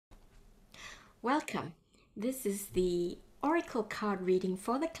Welcome. This is the Oracle card reading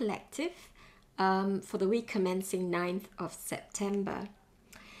for the collective for the week commencing 9th of September.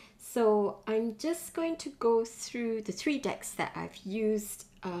 So I'm just going to go through the three decks that I've used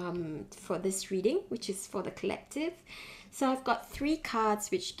for this reading, which is for the collective. So I've got three cards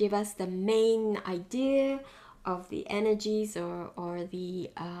which give us the main idea of the energies or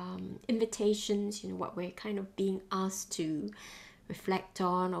the invitations, what we're kind of being asked to reflect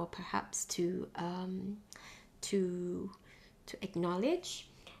on, or perhaps to acknowledge.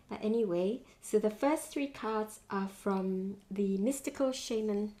 But anyway, so the first three cards are from the Mystical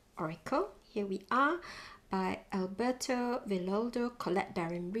Shaman Oracle. Here we are, by Alberto, Vilolldo, Colette,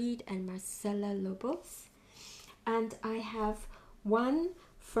 Baron-Reid, and Marcela, Lobos. And I have one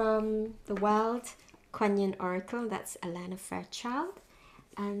from the Wild Kuan Oracle, that's Alana, Fairchild.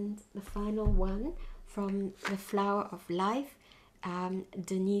 And the final one from the Flower of Life,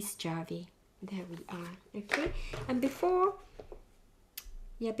 Denise, Jarvie. There we are. Okay, and before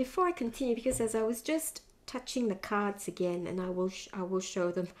I continue, because as I was just touching the cards again, and I will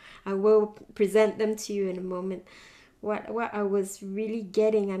show them, I will present them to you in a moment. What I was really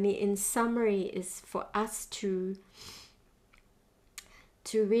getting, I mean, in summary, is for us to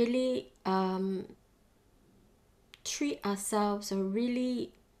really treat ourselves, or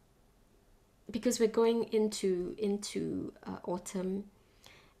really, because we're going into autumn,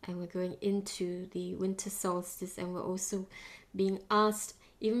 and we're going into the winter solstice, and we're also being asked,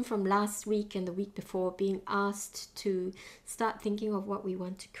 even from last week and the week before, being asked to start thinking of what we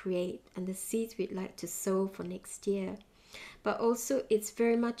want to create and the seeds we'd like to sow for next year. But also it's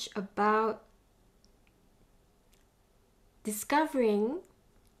very much about discovering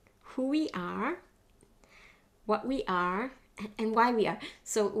who we are, what we are, and why we are.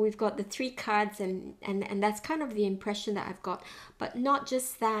 So we've got the three cards, and that's kind of the impression that I've got. But not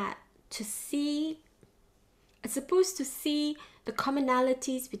just that, to see, I suppose, to see the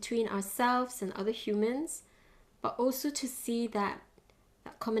commonalities between ourselves and other humans, but also to see that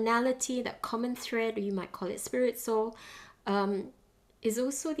commonality, that common thread, or you might call it spirit soul, is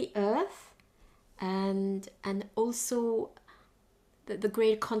also the earth, and also the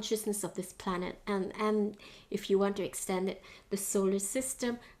great consciousness of this planet, and if you want to extend it, the solar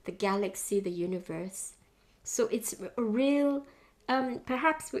system, the galaxy, the universe. So it's a real,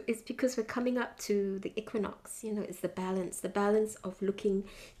 perhaps it's because we're coming up to the equinox, it's the balance of looking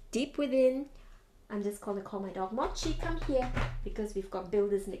deep within. I'm just going to call my dog Mochi, come here, because we've got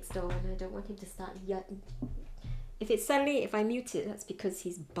builders next door and I don't want him to start yelling. If I mute it, that's because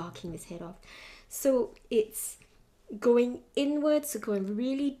he's barking his head off. So it's going inwards, so going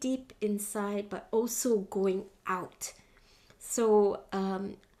really deep inside, but also going out. So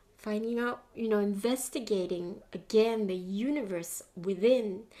finding out, investigating again the universe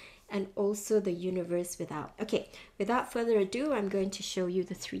within, and also the universe without. Okay, without further ado, I'm going to show you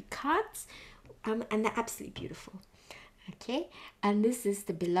the three cards, and they're absolutely beautiful. Okay, and this is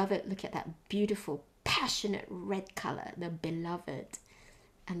the Beloved. Look at that beautiful, passionate red color, the Beloved,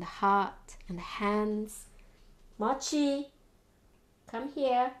 and the heart, and the hands. Mochi, come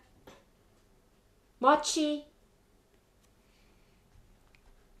here. Mochi.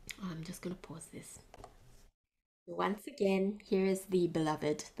 Oh, I'm just going to pause this. Once again, here is the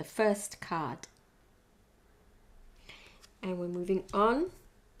Beloved, the first card. And we're moving on.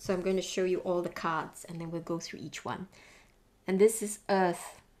 So I'm going to show you all the cards, and then we'll go through each one. And this is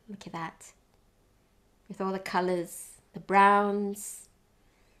Earth. Look at that. With all the colors, the browns,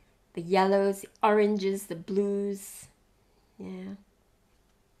 the yellows, the oranges, the blues. Yeah.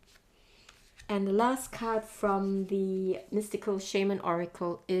 And the last card from the Mystical Shaman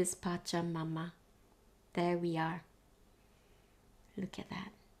Oracle is Pachamama. There we are. Look at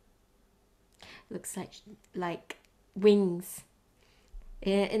that. Looks like wings.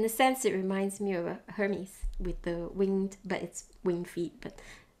 In a sense, it reminds me of a Hermes with the winged, but it's winged feet. But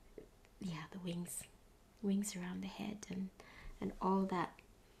yeah, the wings around the head, and all that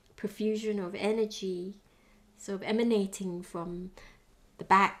profusion of energy, sort of emanating from the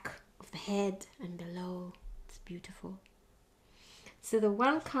back of the head and below. It's beautiful. So the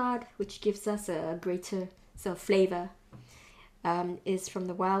one card which gives us a greater sort of flavor is from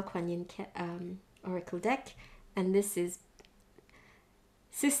the Wild Kuan Oracle deck, and this is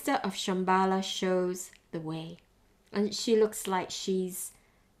Sister of Shambhala Shows the Way. And she looks like she's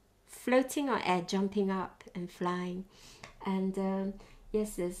floating on air, jumping up and flying. And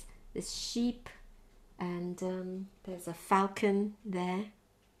yes, there's this sheep, and there's a falcon there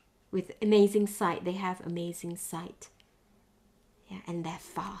with amazing sight. They have amazing sight. Yeah, and they're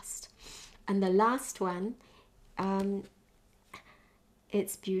fast. And the last one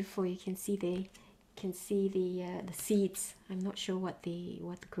It's beautiful. You can see the seeds. I'm not sure what the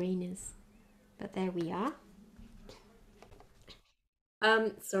grain is, but there we are.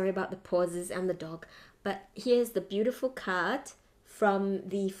 Sorry about the pauses and the dog, but here's the beautiful card from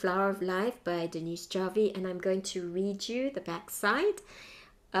The Flower of Life by Denise Jarvie, and I'm going to read you the back side.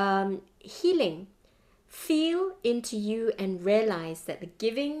 Healing. Feel into you and realize that the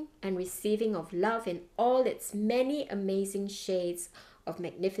giving and receiving of love in all its many amazing shades of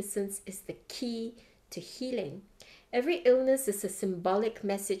magnificence is the key to healing. Every illness is a symbolic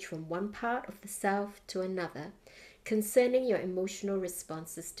message from one part of the self to another concerning your emotional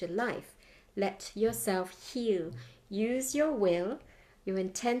responses to life. Let yourself heal. Use your will, your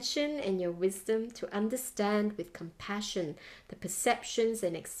intention, and your wisdom to understand with compassion the perceptions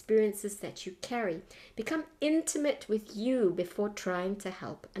and experiences that you carry. Become intimate with you before trying to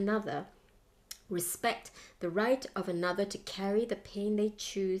help another. Respect the right of another to carry the pain they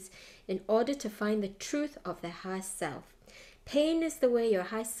choose in order to find the truth of their high self. Pain is the way your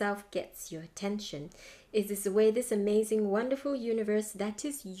high self gets your attention. It is the way this amazing, wonderful universe that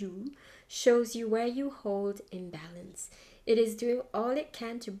is you shows you where you hold imbalance. It is doing all it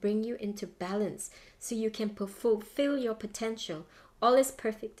can to bring you into balance so you can fulfill your potential. All is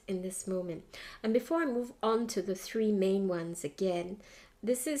perfect in this moment. And before I move on to the three main ones again,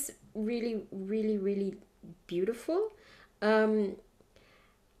 this is really, really, really beautiful. And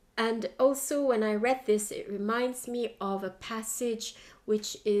also when I read this, it reminds me of a passage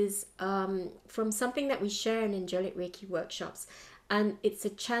which is from something that we share in Angelic Reiki workshops. And it's a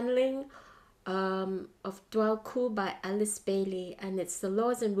channeling of Dwell Cool by Alice Bailey, and it's the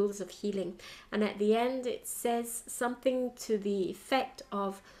Laws and Rules of Healing. And at the end it says something to the effect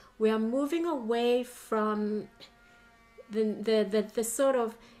of, we are moving away from the sort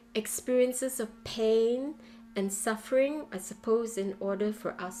of experiences of pain and suffering, I suppose, in order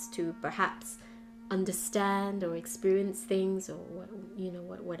for us to perhaps understand or experience things, or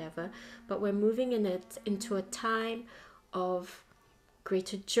whatever. But we're moving into a time of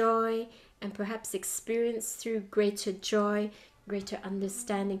greater joy, and perhaps experience through greater joy, greater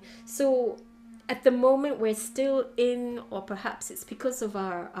understanding. So at the moment we're still in, or perhaps it's because of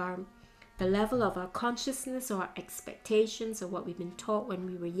the level of our consciousness or our expectations or what we've been taught when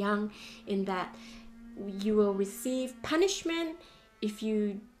we were young, in that you will receive punishment if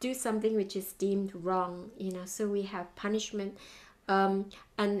you do something which is deemed wrong, so we have punishment, and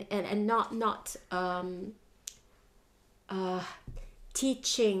not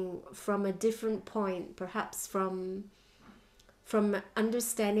teaching from a different point, perhaps from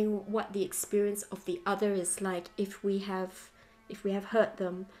understanding what the experience of the other is like if we have hurt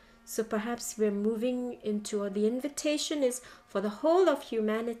them. So perhaps we're moving into, or the invitation is for the whole of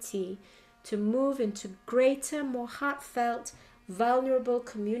humanity to move into greater, more heartfelt, vulnerable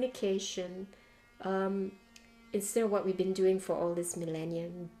communication, instead of what we've been doing for all this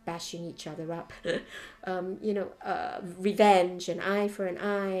millennium, bashing each other up. Revenge, an eye for an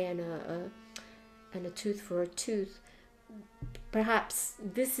eye, and a tooth for a tooth. Perhaps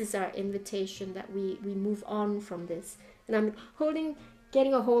this is our invitation, that we move on from this. And I'm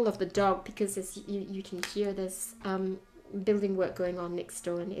getting a hold of the dog, because as you can hear, there's building work going on next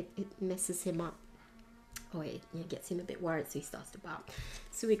door, and it messes him up, or it gets him a bit worried, so he starts to bark.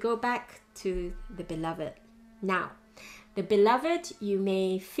 So we go back to the beloved. Now, the beloved, you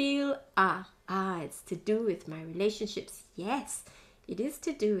may feel, it's to do with my relationships. Yes, it is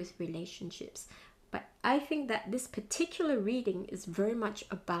to do with relationships, but I think that this particular reading is very much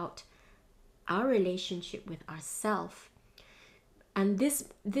about our relationship with ourselves, and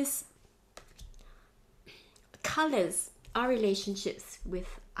this colors our relationships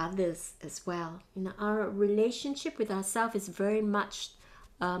with others as well. Our relationship with ourselves is very much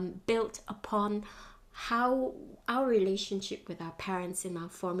built upon how our relationship with our parents in our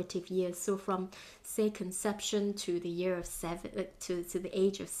formative years. So from, say, conception to the year of 7, to the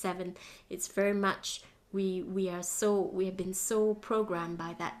age of 7, it's very much we have been so programmed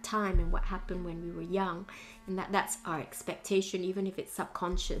by that time and what happened when we were young, and that's our expectation, even if it's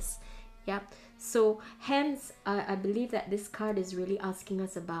subconscious. Yeah. So hence, I believe that this card is really asking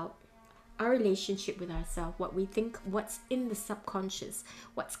us about our relationship with ourselves, what we think, what's in the subconscious,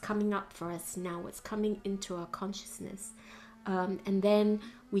 what's coming up for us now, what's coming into our consciousness. And then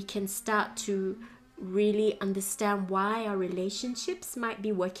we can start to really understand why our relationships might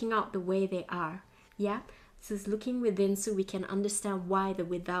be working out the way they are. Yeah. So it's looking within so we can understand why the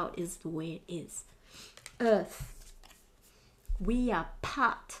without is the way it is. Earth. We are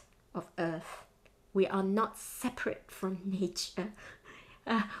part of Earth. We are not separate from nature.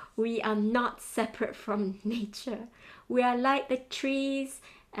 We are not separate from nature. We are like the trees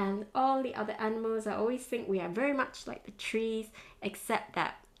and all the other animals. I always think we are very much like the trees, except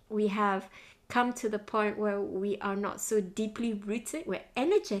that we have come to the point where we are not so deeply rooted. We're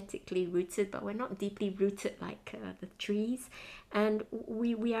energetically rooted, but we're not deeply rooted like the trees. And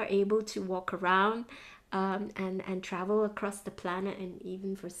we are able to walk around and travel across the planet. And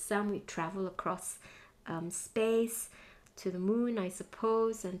even for some, we travel across space to the moon, I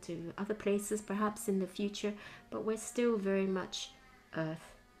suppose, and to other places perhaps in the future. But we're still very much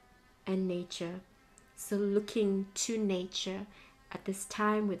earth and nature. So looking to nature at this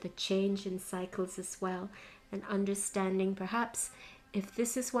time with the change in cycles as well, and understanding perhaps if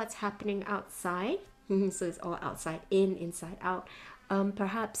this is what's happening outside, so it's all outside in, inside out,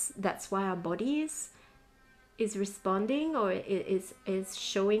 perhaps that's why our body is responding or is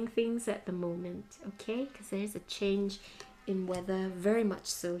showing things at the moment, okay? Because there's a change in weather, very much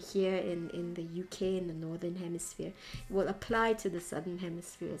so here in the UK, in the northern hemisphere. It will apply to the southern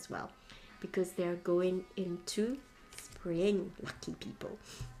hemisphere as well, because they're going into spring, lucky people.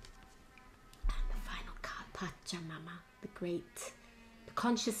 And the final card, Pachamama, the great, the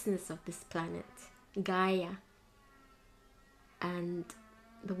consciousness of this planet, Gaia, and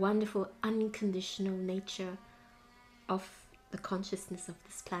the wonderful unconditional nature of the consciousness of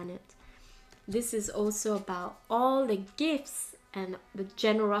this planet. This is also about all the gifts and the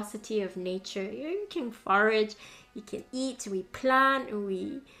generosity of nature. You can forage, you can eat, we plant,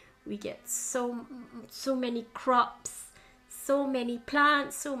 we get so many crops, so many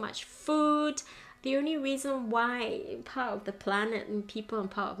plants, so much food. The only reason why part of the planet and people on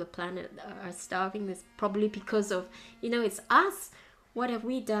part of the planet are starving is probably because of, it's us. What have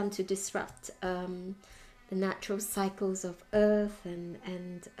we done to disrupt the natural cycles of Earth and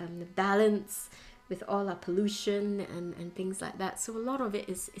the balance with all our pollution and things like that? So a lot of it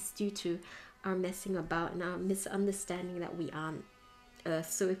is due to our messing about and our misunderstanding that we aren't Earth.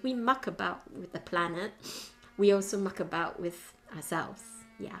 So if we muck about with the planet, we also muck about with ourselves.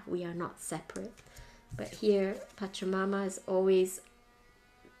 Yeah, we are not separate. But here, Pachamama is always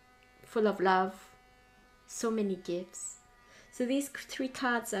full of love, so many gifts. So these three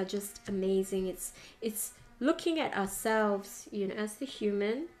cards are just amazing. It's looking at ourselves, as the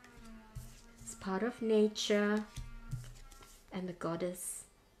human, as part of nature, and the goddess,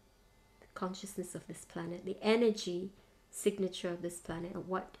 the consciousness of this planet, the energy signature of this planet, and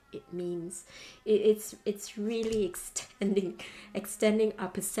what it means. It's really extending our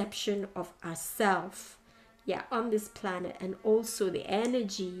perception of ourself, on this planet, and also the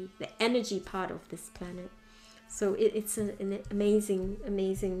energy part of this planet. So it's an amazing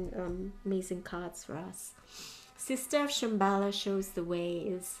cards for us. Sister of Shambhala shows the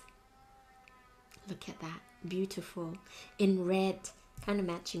way. Look at that, beautiful, in red, kind of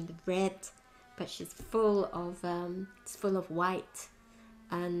matching the red, but she's full of white.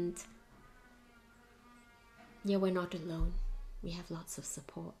 And we're not alone. We have lots of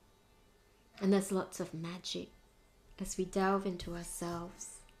support, and there's lots of magic as we delve into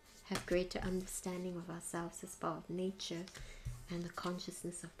ourselves, have greater understanding of ourselves as part of nature and the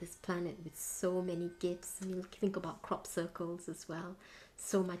consciousness of this planet with so many gifts. I mean, think about crop circles as well.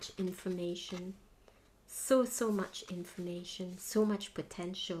 So much information, so much information, so much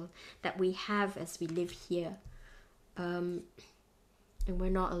potential that we have as we live here. And we're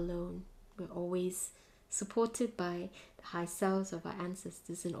not alone. We're always supported by the high selves of our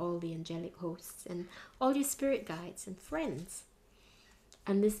ancestors and all the angelic hosts and all your spirit guides and friends.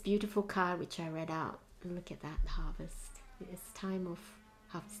 And this beautiful card which I read out, and look at that, harvest. It's time of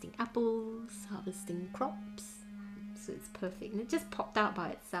harvesting apples, harvesting crops. So it's perfect. And it just popped out by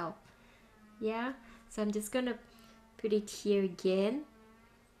itself. Yeah? So I'm just going to put it here again.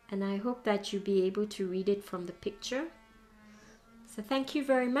 And I hope that you'll be able to read it from the picture. So thank you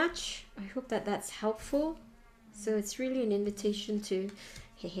very much. I hope that that's helpful. So it's really an invitation to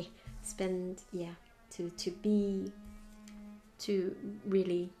spend, to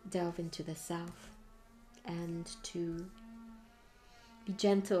really delve into the self and to be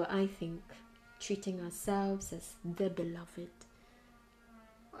gentle, I think, treating ourselves as the beloved.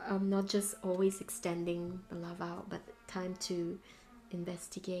 Not just always extending the love out, but time to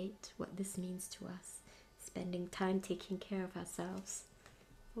investigate what this means to us. Spending time taking care of ourselves.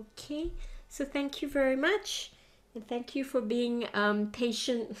 Okay, so thank you very much. And thank you for being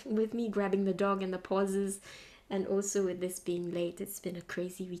patient with me grabbing the dog and the pauses. And also with this being late. It's been a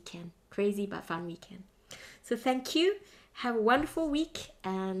crazy weekend. Crazy but fun weekend. So thank you. Have a wonderful week.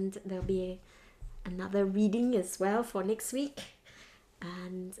 And there'll be another reading as well for next week.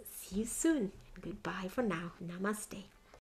 And see you soon. Goodbye for now. Namaste.